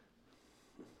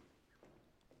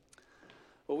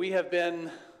Well, we have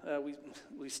been,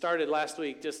 we started last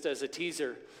week just as a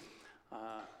teaser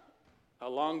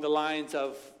along the lines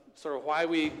of sort of why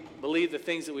we believe the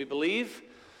things that we believe.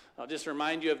 I'll just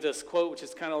remind you of this quote, which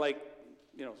is kind of like,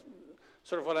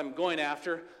 sort of what I'm going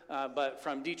after, but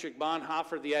from Dietrich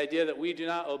Bonhoeffer, the idea that we do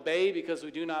not obey because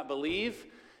we do not believe.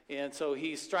 And so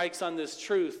he strikes on this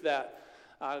truth that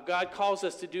God calls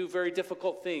us to do very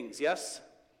difficult things, yes?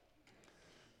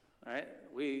 All right,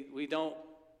 we don't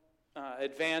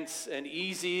advance an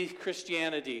easy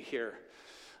Christianity here.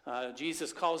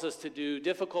 Jesus calls us to do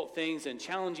difficult things and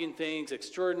challenging things,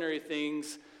 extraordinary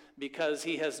things, because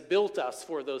he has built us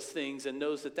for those things and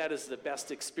knows that that is the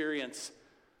best experience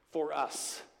for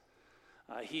us.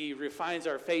 He refines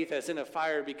our faith as in a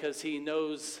fire because he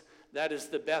knows that is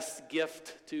the best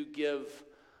gift to give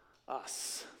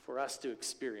us, for us to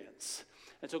experience.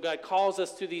 And so God calls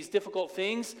us to these difficult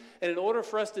things, and in order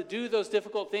for us to do those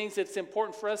difficult things, it's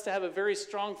important for us to have a very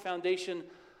strong foundation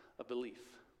of belief.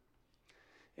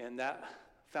 And that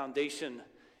foundation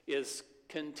is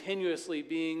continuously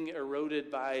being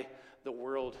eroded by the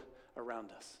world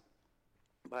around us,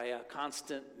 by a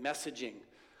constant messaging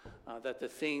that the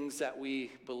things that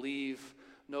we believe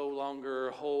no longer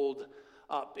hold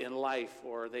up in life,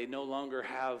 or they no longer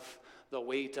have the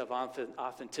weight of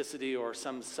authenticity or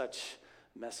some such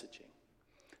messaging.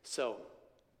 So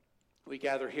we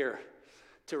gather here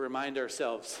to remind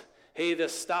ourselves, hey,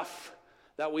 this stuff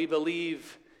that we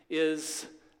believe is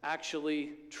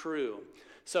actually true.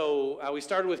 So we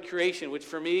started with creation, which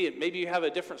for me, maybe you have a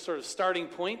different sort of starting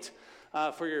point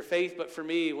for your faith, but for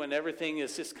me, when everything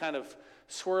is just kind of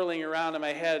swirling around in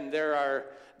my head and there are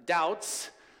doubts,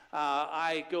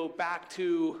 I go back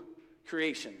to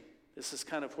creation. This is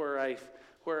kind of where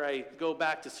I go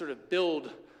back to sort of build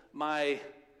my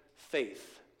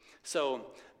faith. So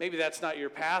maybe that's not your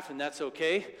path, and that's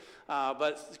okay,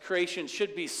 but creation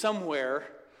should be somewhere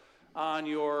on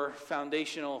your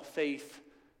foundational faith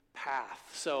path.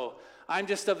 So I'm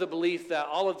just of the belief that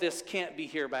all of this can't be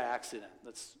here by accident.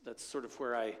 That's sort of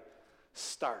where I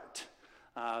start.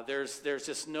 There's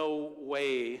just no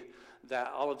way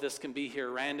that all of this can be here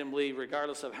randomly,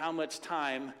 regardless of how much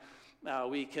time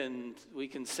we can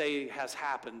say has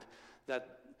happened.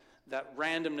 That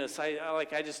randomness,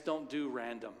 I just don't do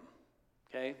random.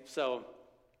 Okay, so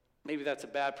maybe that's a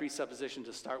bad presupposition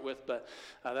to start with, but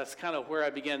that's kind of where I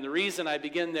begin. The reason I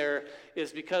begin there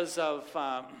is because of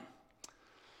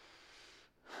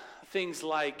things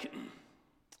like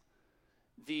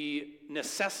the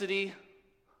necessity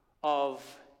of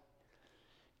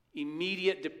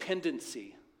immediate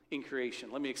dependency in creation.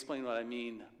 Let me explain what I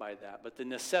mean by that. But the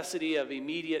necessity of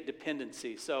immediate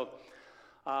dependency. So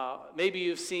maybe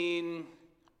you've seen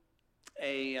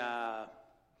a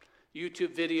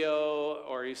YouTube video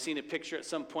or you've seen a picture at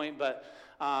some point, but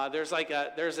there's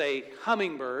a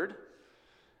hummingbird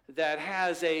that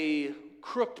has a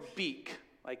crooked beak.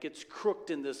 Like it's crooked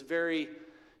in this very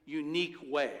unique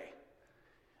way.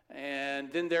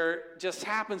 And then there just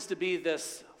happens to be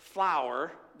this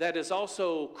flower that is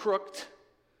also crooked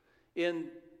in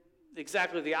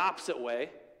exactly the opposite way.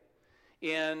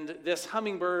 And this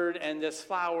hummingbird and this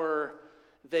flower,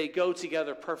 they go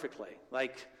together perfectly.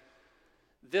 Like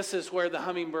this is where the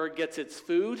hummingbird gets its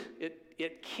food.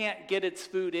 It can't get its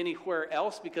food anywhere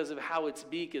else because of how its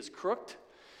beak is crooked.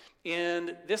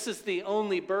 And this is the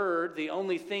only bird, the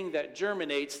only thing that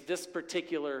germinates this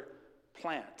particular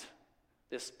plant,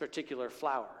 this particular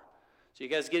flower. So you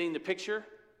guys getting the picture?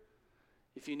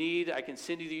 If you need, I can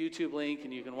send you the YouTube link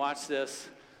and you can watch this.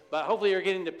 But hopefully you're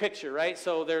getting the picture, right?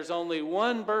 So there's only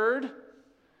one bird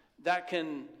that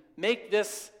can make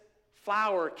this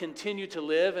flower continue to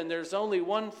live, and there's only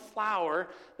one flower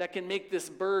that can make this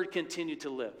bird continue to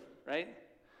live, right?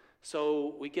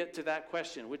 So we get to that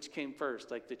question, which came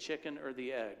first, like the chicken or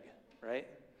the egg, right?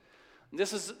 And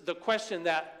this is the question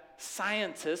that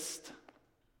scientists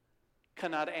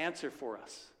cannot answer for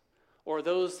us, or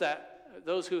those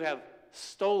who have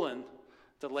stolen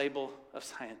the label of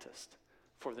scientist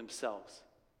for themselves.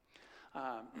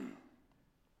 I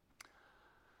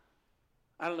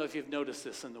don't know if you've noticed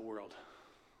this in the world,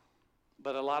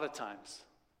 but a lot of times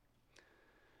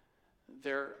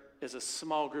there is a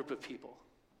small group of people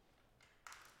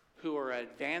who are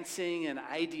advancing an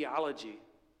ideology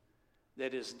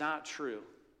that is not true,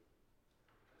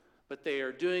 but they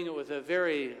are doing it with a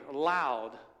very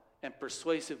loud and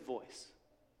persuasive voice.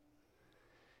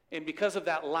 And because of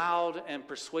that loud and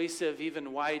persuasive,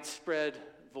 even widespread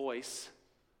voice,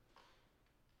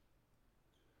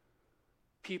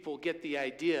 people get the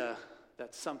idea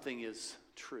that something is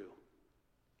true.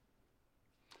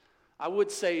 I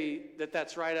would say that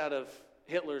that's right out of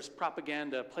Hitler's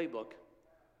propaganda playbook.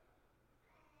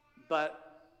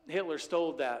 But Hitler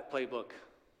stole that playbook.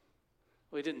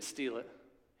 Well, he didn't steal it.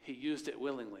 He used it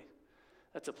willingly.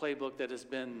 That's a playbook that has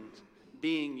been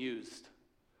being used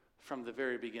from the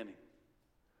very beginning.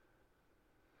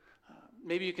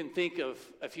 Maybe you can think of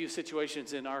a few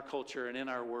situations in our culture and in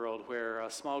our world where a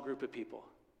small group of people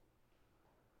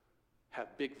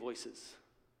have big voices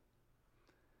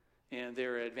and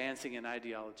they're advancing an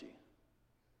ideology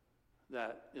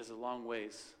that is a long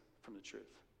ways from the truth.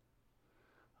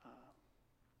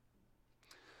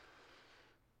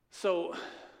 So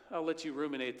I'll let you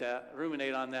ruminate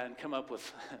on that and come up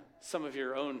with some of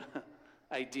your own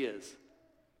ideas.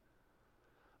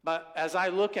 But as I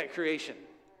look at creation,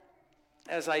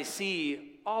 as I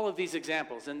see all of these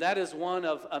examples, and that is one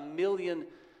of a million,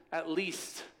 at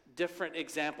least, different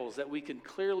examples that we can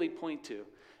clearly point to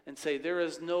and say there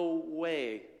is no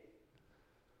way,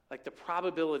 like the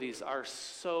probabilities are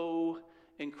so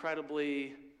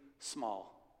incredibly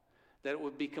small that it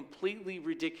would be completely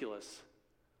ridiculous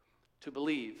to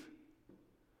believe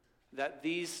that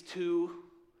these two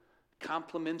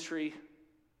complementary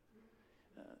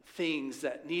things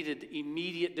that needed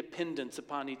immediate dependence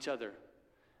upon each other,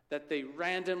 that they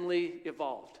randomly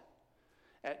evolved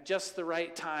at just the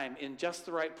right time, in just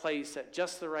the right place, at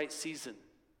just the right season.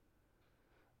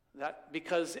 That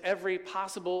because every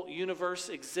possible universe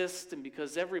exists, and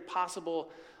because every possible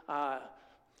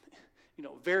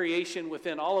variation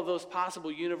within all of those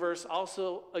possible universe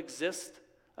also exists,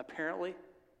 apparently,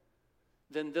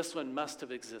 then this one must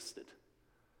have existed.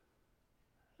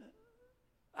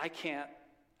 I can't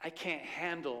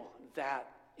handle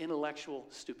that intellectual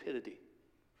stupidity.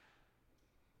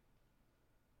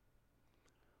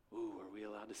 Ooh, are we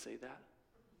allowed to say that?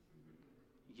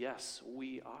 Yes,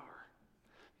 we are.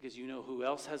 Because you know who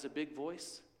else has a big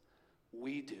voice?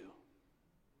 We do.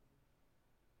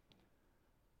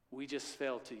 We just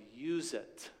fail to use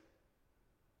it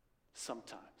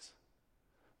sometimes.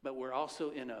 But we're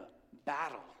also in a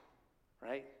battle,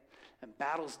 right? And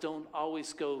battles don't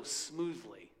always go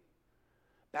smoothly.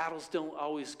 Battles don't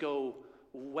always go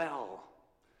well.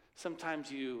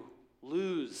 Sometimes you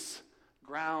lose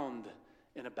ground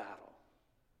in a battle.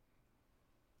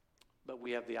 But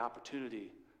we have the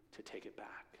opportunity to take it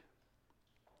back.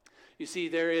 You see,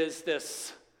 there is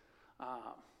this,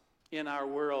 in our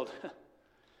world,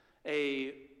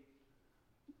 a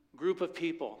group of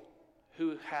people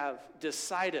who have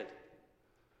decided,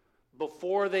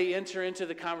 before they enter into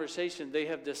the conversation, they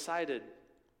have decided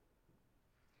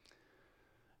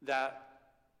that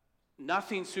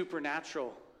nothing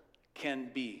supernatural can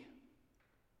be.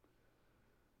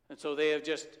 And so they have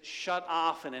just shut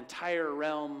off an entire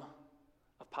realm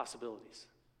of possibilities.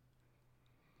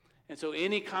 And so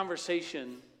any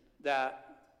conversation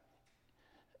that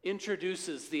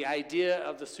introduces the idea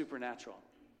of the supernatural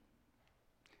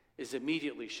is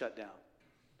immediately shut down.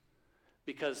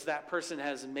 Because that person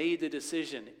has made the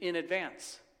decision in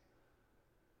advance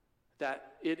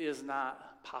that it is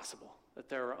not possible, that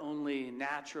there are only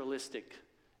naturalistic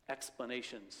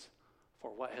explanations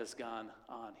for what has gone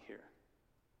on here.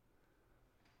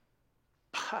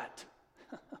 But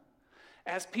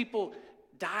as people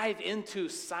dive into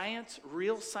science,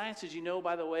 real science, did you know,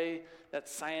 by the way, that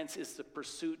science is the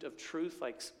pursuit of truth?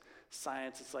 Like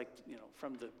science is like,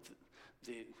 from the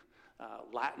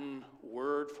Latin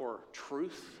word for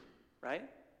truth, right?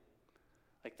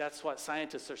 Like that's what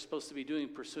scientists are supposed to be doing,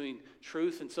 pursuing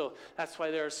truth. And so that's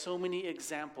why there are so many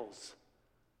examples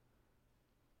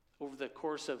over the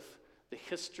course of the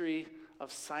history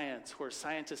of science where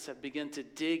scientists have begun to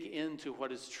dig into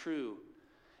what is true.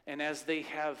 And as they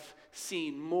have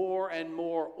seen more and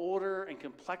more order and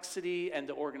complexity and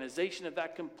the organization of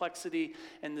that complexity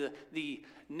and the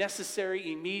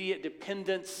necessary immediate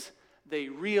dependence, they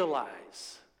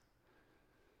realize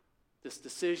this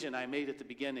decision I made at the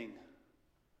beginning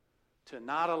to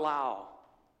not allow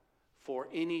for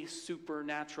any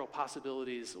supernatural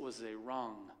possibilities was a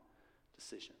wrong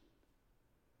decision.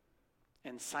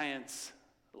 And science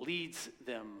leads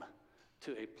them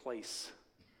to a place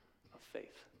of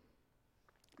faith.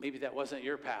 Maybe that wasn't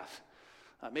your path.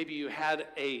 Maybe you had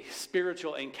a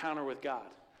spiritual encounter with God.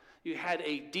 You had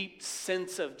a deep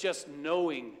sense of just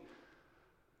knowing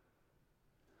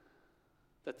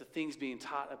that the things being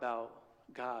taught about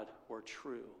God were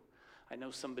true. I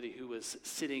know somebody who was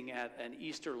sitting at an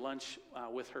Easter lunch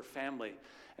with her family,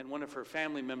 and one of her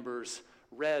family members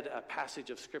read a passage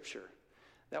of Scripture.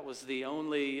 That was the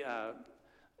only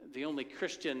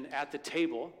Christian at the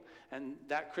table, and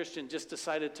that Christian just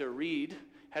decided to read,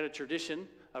 had a tradition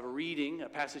of reading a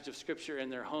passage of Scripture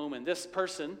in their home, and this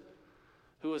person,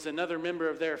 who was another member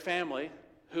of their family,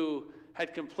 who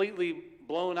had completely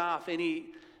blown off any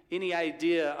any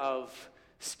idea of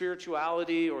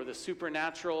spirituality or the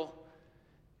supernatural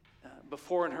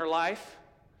before in her life,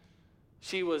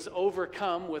 she was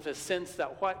overcome with a sense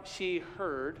that what she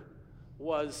heard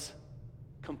was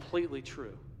completely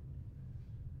true.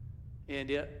 And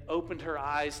it opened her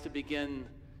eyes to begin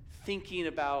thinking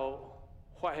about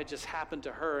what had just happened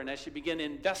to her. And as she began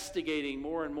investigating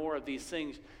more and more of these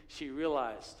things, she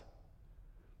realized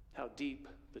how deep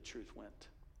the truth went.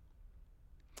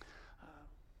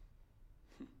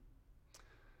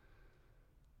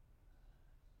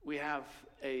 We have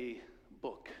a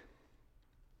book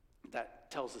that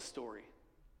tells a story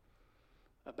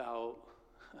about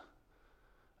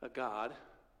a God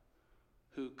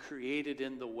who created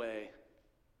in the way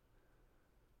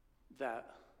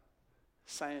that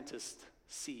scientists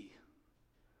see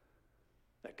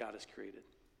that God has created.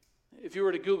 If you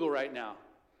were to Google right now,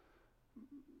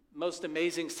 most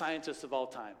amazing scientists of all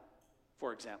time,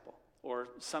 for example, or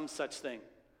some such thing,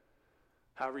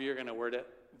 however you're going to word it,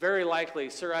 very likely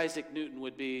Sir Isaac Newton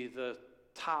would be the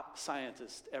top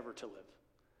scientist ever to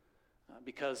live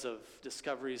because of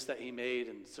discoveries that he made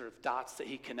and sort of dots that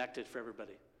he connected for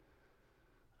everybody.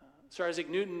 Sir Isaac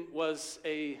Newton was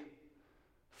a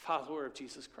follower of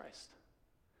Jesus Christ,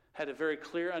 had a very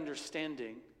clear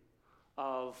understanding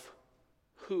of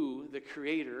who the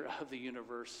creator of the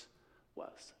universe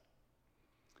was.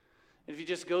 And if you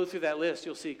just go through that list,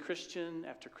 you'll see Christian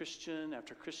after Christian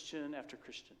after Christian after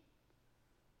Christian.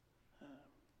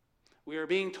 We are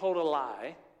being told a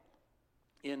lie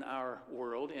in our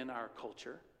world, in our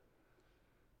culture,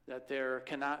 that there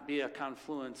cannot be a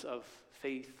confluence of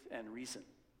faith and reason.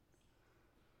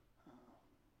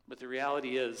 But the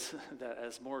reality is that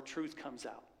as more truth comes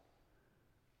out,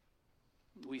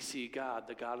 we see God,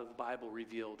 the God of the Bible,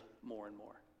 revealed more and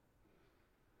more.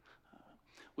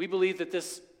 We believe that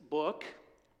this book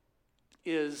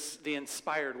is the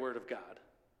inspired Word of God.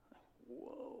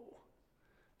 Whoa,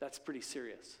 that's pretty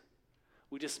serious.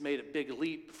 We just made a big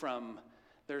leap from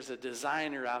there's a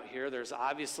designer out here, there's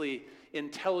obviously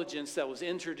intelligence that was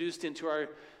introduced into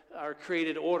our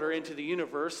created order, into the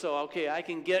universe. So, okay, I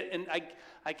can get and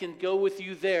I can go with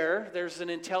you there. There's an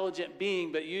intelligent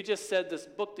being, but you just said this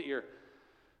book that you're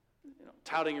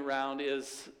touting around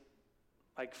is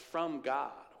like from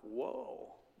God. Whoa,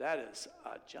 that is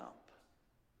a jump.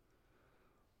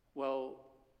 Well,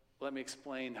 let me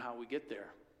explain how we get there.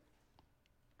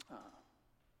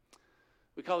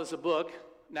 We call this a book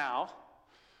now.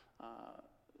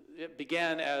 It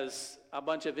began as a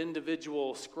bunch of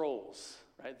individual scrolls,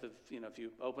 right? If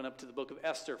you open up to the book of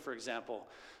Esther, for example,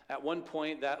 at one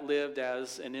point that lived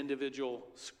as an individual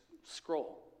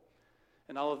scroll.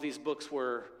 And all of these books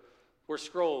were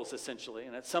scrolls, essentially.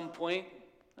 And at some point,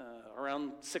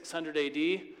 around 600 AD,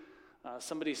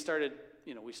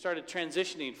 we started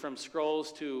transitioning from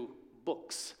scrolls to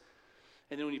books.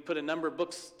 And then when you put a number of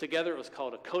books together, it was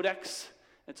called a codex.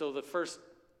 And so the first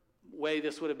way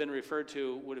this would have been referred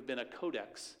to would have been a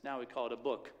codex. Now we call it a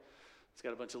book. It's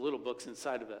got a bunch of little books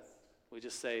inside of it. We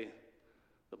just say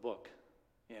the book.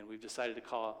 And we've decided to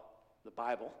call it the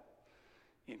Bible.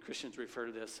 And Christians refer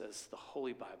to this as the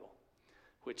Holy Bible,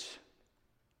 which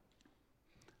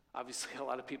obviously a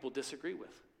lot of people disagree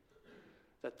with,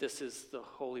 that this is the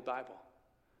Holy Bible.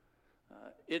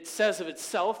 It says of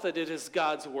itself that it is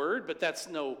God's word, but that's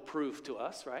no proof to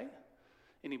us, right?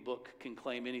 Any book can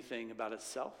claim anything about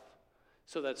itself.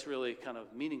 So that's really kind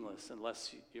of meaningless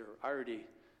unless you're already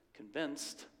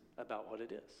convinced about what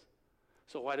it is.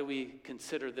 So why do we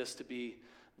consider this to be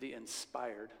the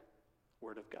inspired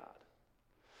Word of God?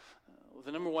 Well,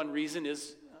 the number one reason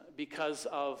is because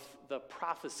of the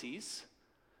prophecies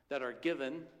that are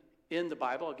given in the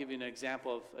Bible. I'll give you an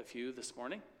example of a few this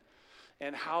morning,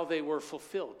 and how they were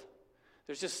fulfilled.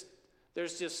 There's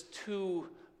just too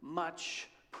much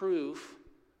proof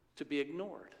to be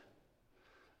ignored,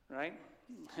 right?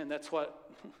 And that's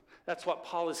what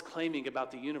Paul is claiming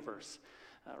about the universe,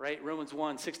 right? Romans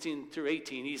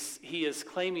 1:16-18. He is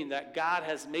claiming that God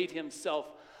has made himself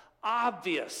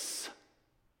obvious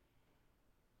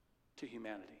to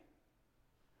humanity,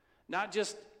 not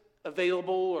just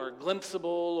available or glimpsable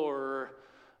or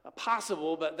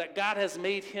possible, but that God has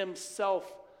made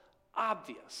himself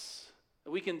obvious.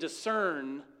 We can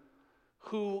discern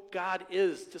who God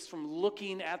is just from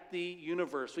looking at the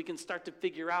universe. We can start to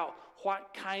figure out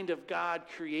what kind of God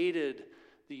created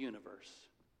the universe.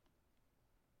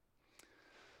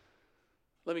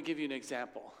 Let me give you an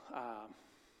example.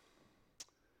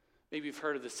 Maybe you've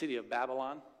heard of the city of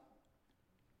Babylon.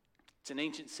 It's an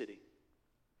ancient city.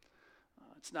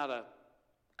 It's not a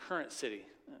current city.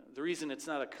 The reason it's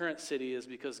not a current city is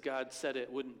because God said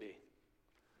it wouldn't be.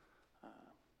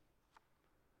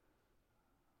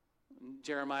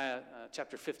 Jeremiah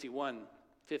chapter 51,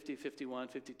 50, 51,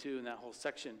 52, and that whole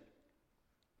section,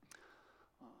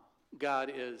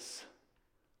 God is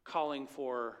calling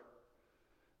for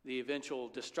the eventual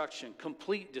destruction,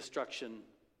 complete destruction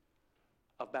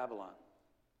of Babylon.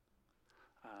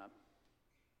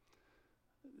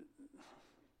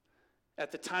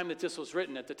 At the time that this was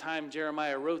written, at the time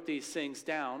Jeremiah wrote these things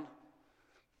down,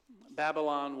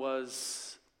 Babylon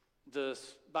was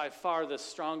by far the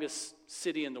strongest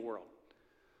city in the world.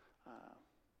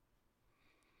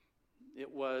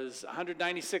 It was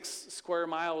 196 square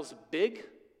miles big,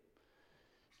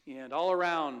 and all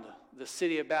around the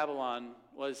city of Babylon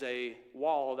was a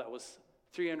wall that was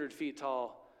 300 feet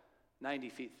tall, 90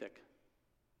 feet thick.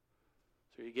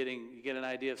 So you get an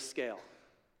idea of scale,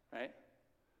 right?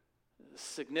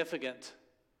 Significant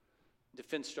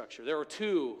defense structure. There were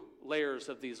 2 layers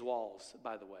of these walls,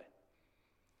 by the way.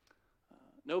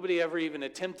 Nobody ever even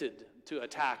attempted to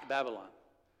attack Babylon.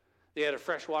 They had a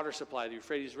fresh water supply, the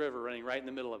Euphrates River, running right in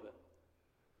the middle of it.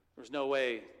 There was no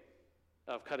way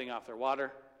of cutting off their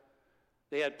water.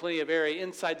 They had plenty of area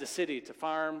inside the city to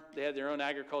farm. They had their own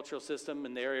agricultural system,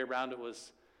 and the area around it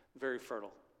was very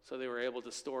fertile. So they were able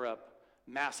to store up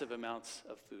massive amounts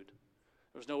of food.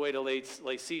 There was no way to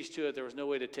lay siege to it. There was no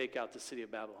way to take out the city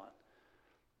of Babylon.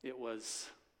 It was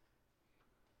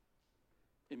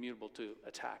immutable to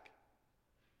attack.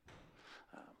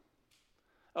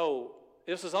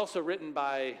 This was also written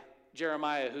by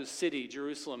Jeremiah, whose city,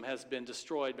 Jerusalem, has been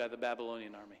destroyed by the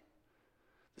Babylonian army.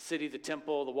 The city, the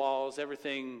temple, the walls,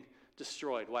 everything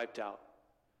destroyed, wiped out.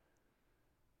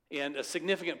 And a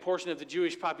significant portion of the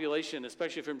Jewish population,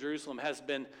 especially from Jerusalem, has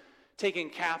been taken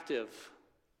captive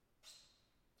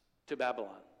to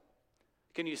Babylon.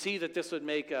 Can you see that this would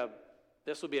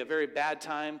be a very bad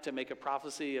time to make a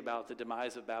prophecy about the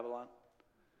demise of Babylon?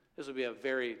 This would be a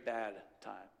very bad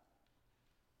time.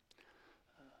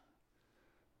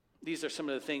 These are some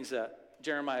of the things that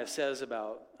Jeremiah says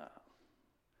about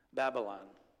Babylon.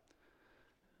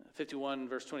 51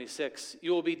 verse 26,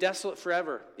 you will be desolate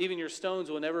forever. Even your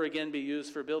stones will never again be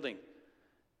used for building.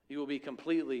 You will be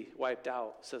completely wiped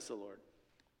out, says the Lord.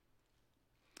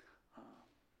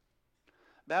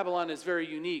 Babylon is very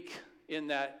unique in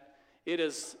that it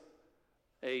is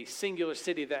a singular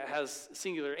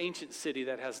ancient city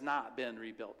that has not been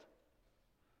rebuilt.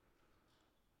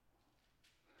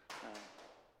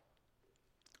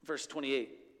 Verse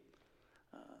 28,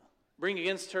 bring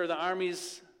against her the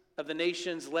armies of the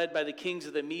nations led by the kings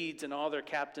of the Medes and all their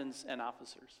captains and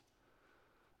officers.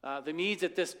 The Medes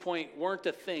at this point weren't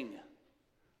a thing.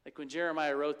 Like when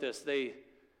Jeremiah wrote this, they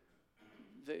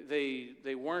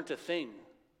weren't a thing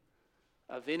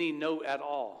of any note at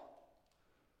all.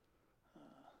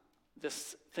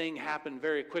 This thing happened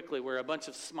very quickly where a bunch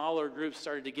of smaller groups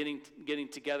started getting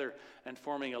together and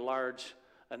forming a large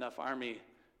enough army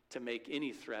to make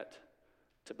any threat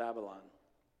to Babylon.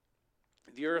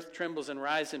 The earth trembles and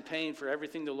rises in pain, for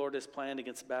everything the Lord has planned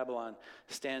against Babylon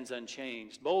stands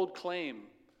unchanged. Bold claim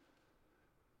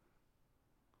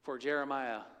for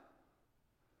Jeremiah,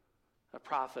 a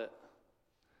prophet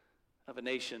of a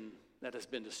nation that has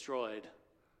been destroyed,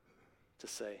 to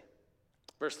say.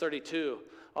 Verse 32,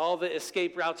 all the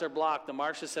escape routes are blocked, the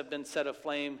marshes have been set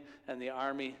aflame, and the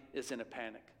army is in a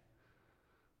panic.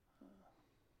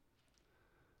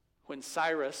 When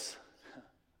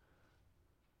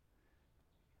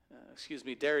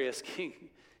Darius,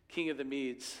 king of the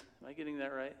Medes, am I getting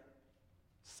that right?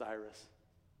 Cyrus.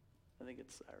 I think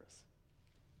it's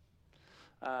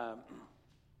Cyrus.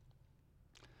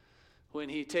 When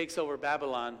he takes over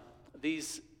Babylon,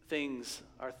 these things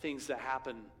are things that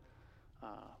happen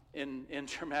in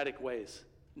dramatic ways.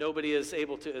 Nobody is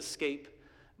able to escape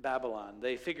Babylon.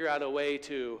 They figure out a way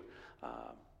to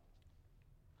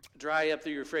dry up the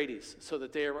Euphrates so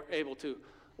that they are able to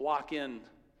walk in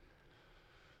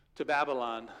to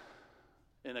Babylon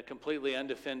in a completely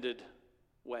undefended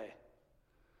way.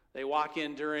 They walk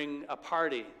in during a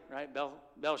party, right?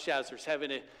 Belshazzar's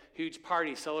having a huge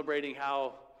party celebrating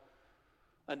how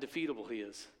undefeatable he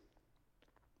is.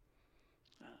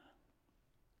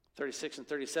 36 and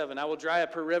 37, I will dry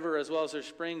up her river as well as her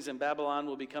springs, and Babylon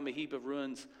will become a heap of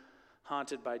ruins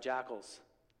haunted by jackals.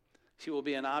 She will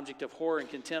be an object of horror and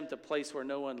contempt, a place where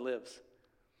no one lives.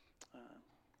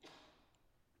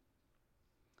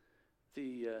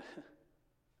 The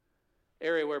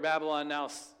area where Babylon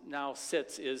now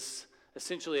sits is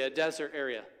essentially a desert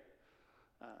area.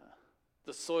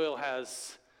 The soil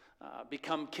has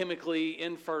become chemically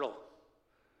infertile.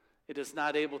 It is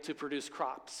not able to produce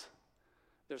crops.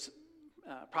 There's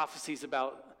prophecies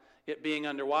about it being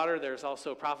underwater. There's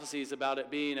also prophecies about it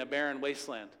being a barren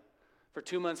wasteland For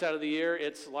 2 months out of the year,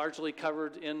 it's largely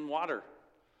covered in water.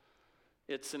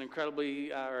 It's an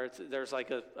incredibly, there's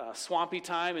like a swampy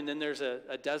time, and then there's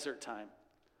a desert time.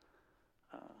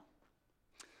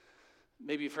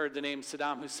 Maybe you've heard the name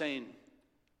Saddam Hussein.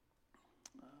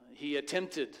 He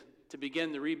attempted to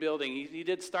begin the rebuilding. He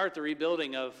did start the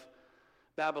rebuilding of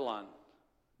Babylon,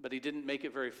 but he didn't make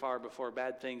it very far before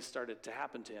bad things started to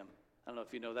happen to him. I don't know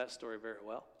if you know that story very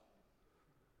well.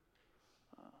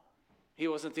 He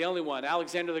wasn't the only one.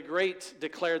 Alexander the Great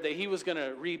declared that he was going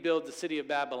to rebuild the city of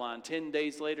Babylon. 10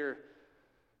 days later,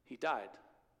 he died.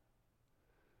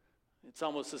 It's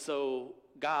almost as though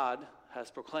God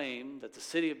has proclaimed that the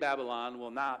city of Babylon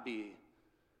will not be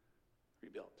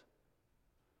rebuilt.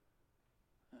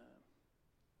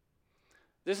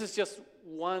 This is just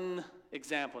one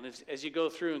example. And as you go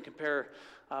through and compare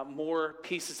more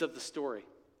pieces of the story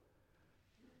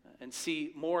and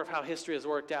see more of how history has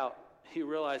worked out, you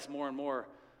realize more and more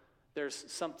there's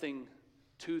something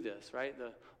to this, right?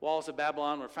 The walls of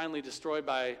Babylon were finally destroyed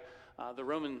by the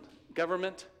Roman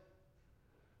government,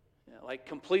 like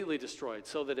completely destroyed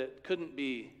so that it couldn't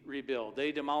be rebuilt.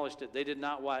 They demolished it. They did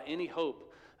not want any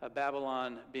hope of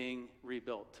Babylon being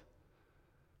rebuilt.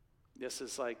 This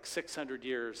is like 700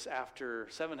 years after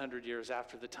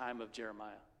the time of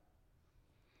Jeremiah.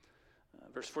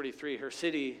 Verse 43, her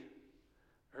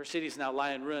cities now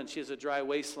lie in ruin. She is a dry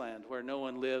wasteland where no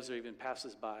one lives or even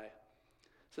passes by. It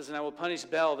says, and I will punish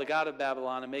Bel, the god of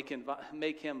Babylon, and make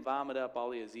him vomit up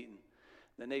all he has eaten.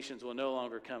 The nations will no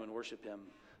longer come and worship him.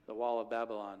 The wall of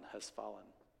Babylon has fallen.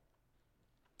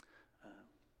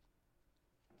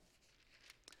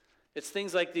 It's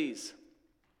things like these.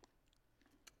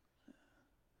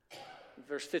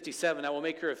 Verse 57, I will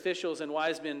make her officials and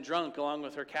wise men drunk along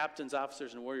with her captains,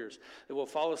 officers, and warriors. They will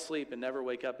fall asleep and never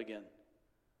wake up again,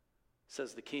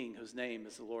 says the King, whose name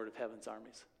is the Lord of heaven's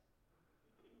armies.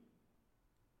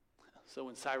 So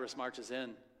when Cyrus marches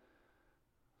in,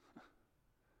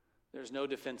 there's no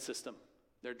defense system.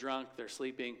 They're drunk, they're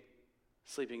sleeping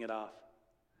it off.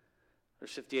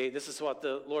 Verse 58, this is what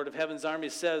the Lord of heaven's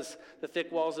armies says. The thick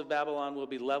walls of Babylon will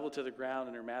be leveled to the ground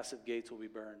and her massive gates will be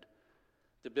burned.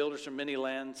 The builders from many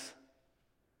lands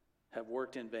have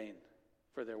worked in vain,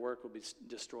 for their work will be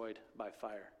destroyed by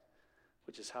fire,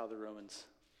 which is how the Romans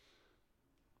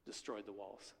destroyed the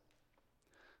walls.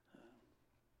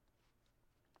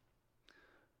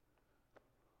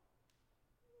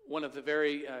 One of the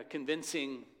very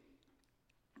convincing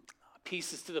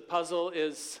pieces to the puzzle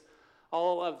is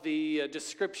all of the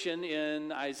description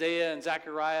in Isaiah and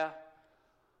Zechariah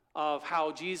of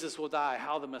how Jesus will die,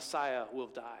 how the Messiah will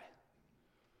die.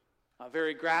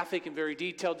 Very graphic and very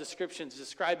detailed descriptions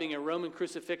describing a Roman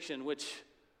crucifixion, which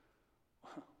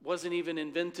wasn't even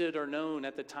invented or known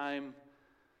at the time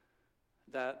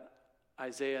that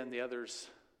Isaiah and the others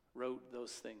wrote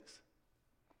those things.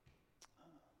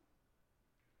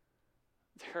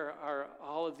 There are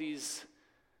all of these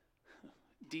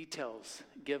details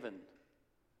given,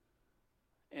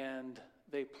 and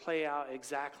they play out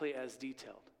exactly as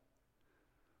detailed.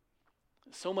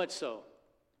 So much so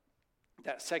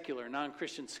that secular,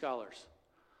 non-Christian scholars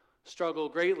struggle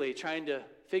greatly trying to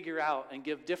figure out and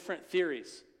give different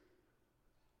theories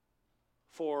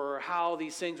for how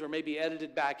these things were maybe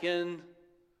edited back in,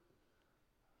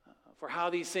 for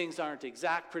how these things aren't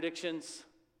exact predictions.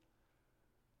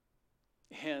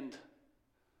 And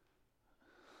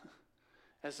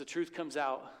as the truth comes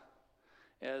out,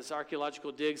 as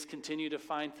archaeological digs continue to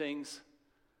find things,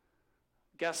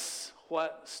 guess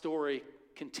what story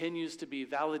continues to be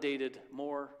validated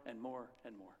more and more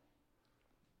and more?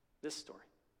 This story.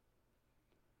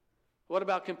 What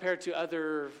about compared to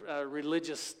other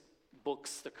religious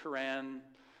books, the Quran,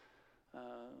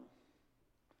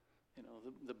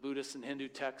 the Buddhist and Hindu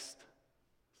text?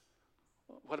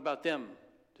 What about them?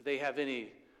 Do they have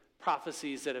any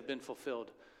prophecies that have been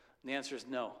fulfilled? And the answer is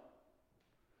no.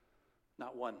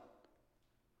 Not one.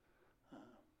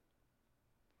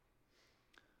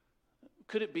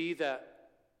 Could it be that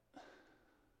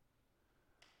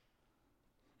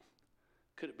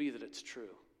it's true?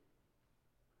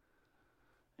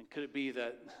 And could it be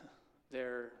that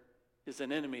there is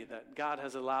an enemy, that God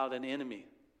has allowed an enemy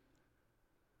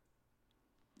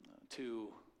to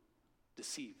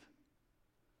deceive?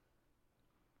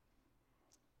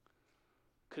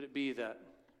 Could it be that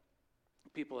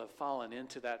people have fallen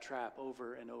into that trap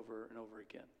over and over and over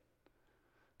again?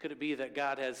 Could it be that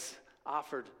God has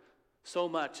offered so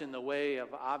much in the way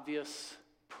of obvious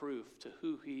proof to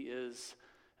who he is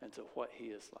and to what he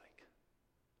is like?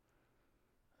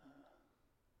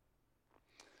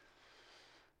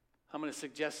 I'm going to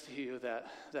suggest to you that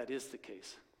that is the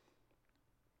case.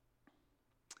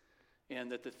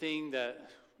 and that the thing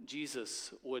that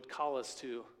Jesus would call us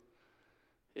to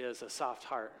is a soft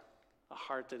heart, a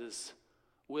heart that is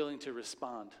willing to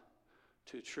respond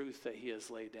to truth that he has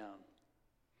laid down.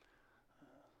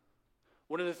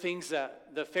 One of the things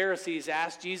that the Pharisees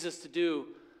asked Jesus to do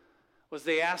was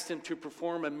they asked him to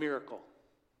perform a miracle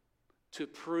to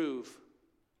prove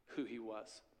who he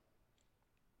was.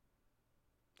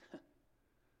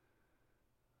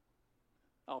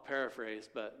 I'll paraphrase,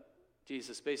 but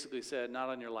Jesus basically said, not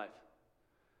on your life.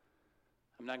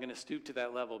 I'm not going to stoop to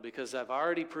that level because I've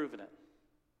already proven it.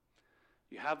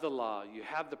 You have the law, you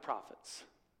have the prophets.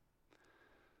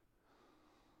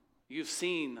 You've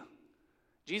seen,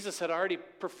 Jesus had already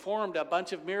performed a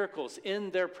bunch of miracles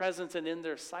in their presence and in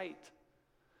their sight.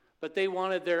 But they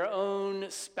wanted their own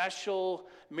special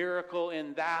miracle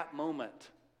in that moment.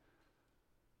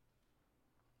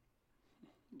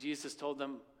 Jesus told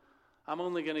them, I'm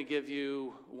only going to give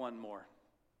you one more.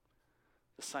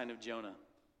 The sign of Jonah,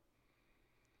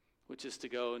 which is to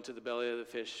go into the belly of the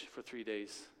fish for 3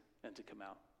 days and to come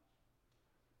out.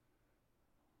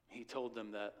 He told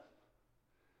them that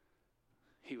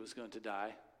he was going to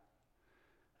die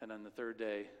and on the third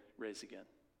day rise again.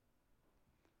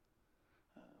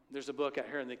 There's a book out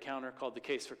here in the counter called The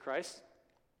Case for Christ.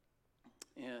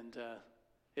 And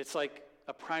it's like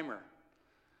a primer,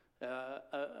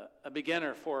 a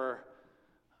beginner for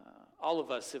all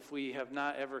of us if we have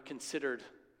not ever considered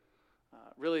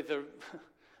really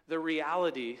the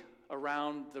reality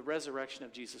around the resurrection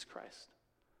of Jesus Christ.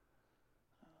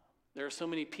 There are so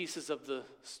many pieces of the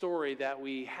story that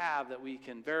we have that we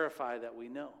can verify that we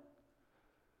know.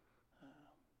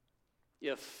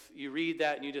 If you read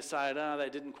that and you decide,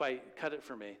 that didn't quite cut it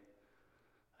for me,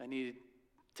 I need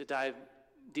to dive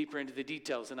deeper into the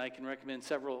details, and I can recommend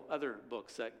several other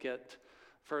books that get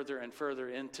further and further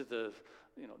into the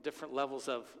different levels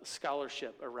of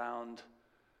scholarship around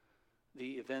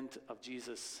the event of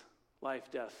Jesus' life,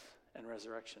 death, and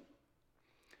resurrection.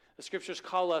 The scriptures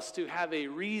call us to have a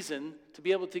reason, to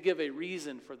be able to give a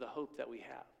reason for the hope that we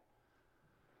have.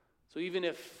 So even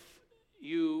if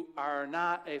you are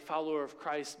not a follower of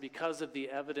Christ because of the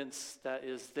evidence that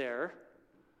is there,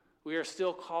 we are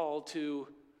still called to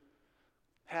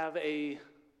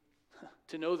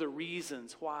to know the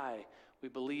reasons why we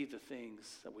believe the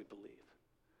things that we believe.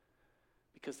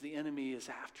 Because the enemy is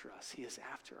after us. He is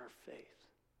after our faith.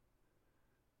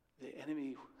 The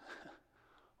enemy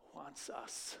wants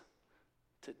us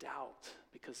to doubt,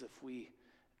 because if we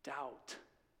doubt,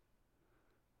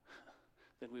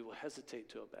 then we will hesitate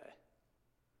to obey.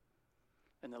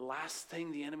 And the last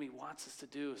thing the enemy wants us to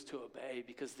do is to obey,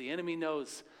 because the enemy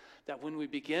knows that when we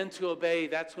begin to obey,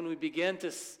 that's when we begin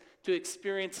to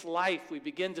experience life. We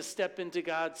begin to step into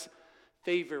God's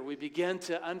favor. We begin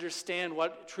to understand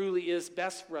what truly is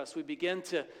best for us. We begin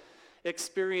to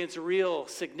experience real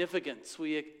significance.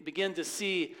 We begin to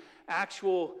see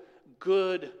actual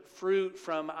good fruit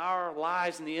from our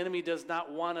lives, and the enemy does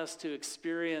not want us to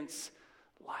experience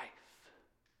life.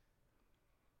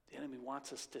 The enemy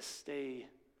wants us to stay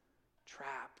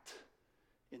trapped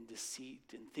in deceit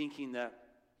and thinking that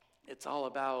it's all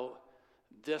about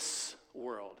this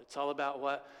world. It's all about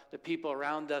what the people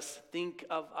around us think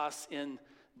of us in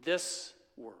this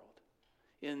world,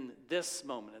 in this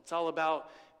moment. It's all about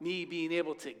me being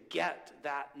able to get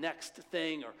that next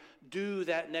thing or do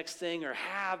that next thing or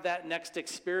have that next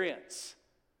experience.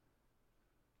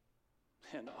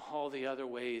 And all the other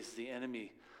ways the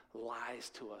enemy lies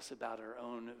to us about our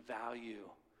own value,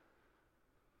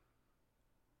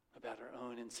 about our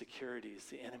own insecurities.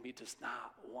 The enemy does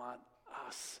not want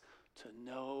us to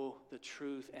know the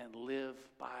truth and live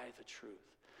by the truth,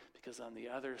 because on the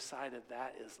other side of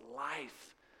that is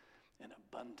life, an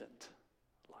abundant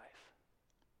life.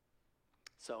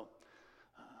 So,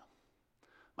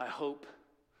 my hope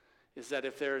is that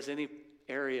if there is any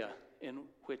area in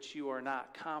which you are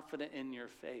not confident in your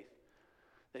faith,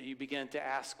 that you begin to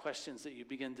ask questions, that you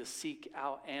begin to seek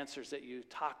out answers, that you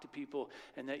talk to people,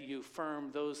 and that you firm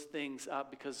those things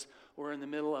up, because we're in the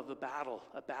middle of a battle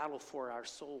for our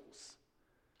souls.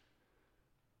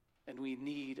 And we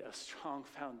need a strong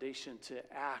foundation to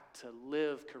act, to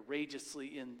live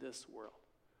courageously in this world.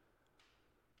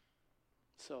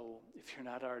 So if you're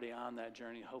not already on that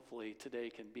journey, hopefully today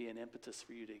can be an impetus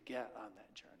for you to get on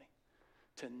that journey,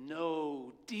 to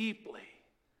know deeply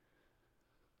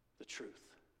the truth,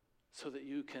 so that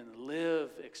you can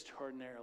live extraordinarily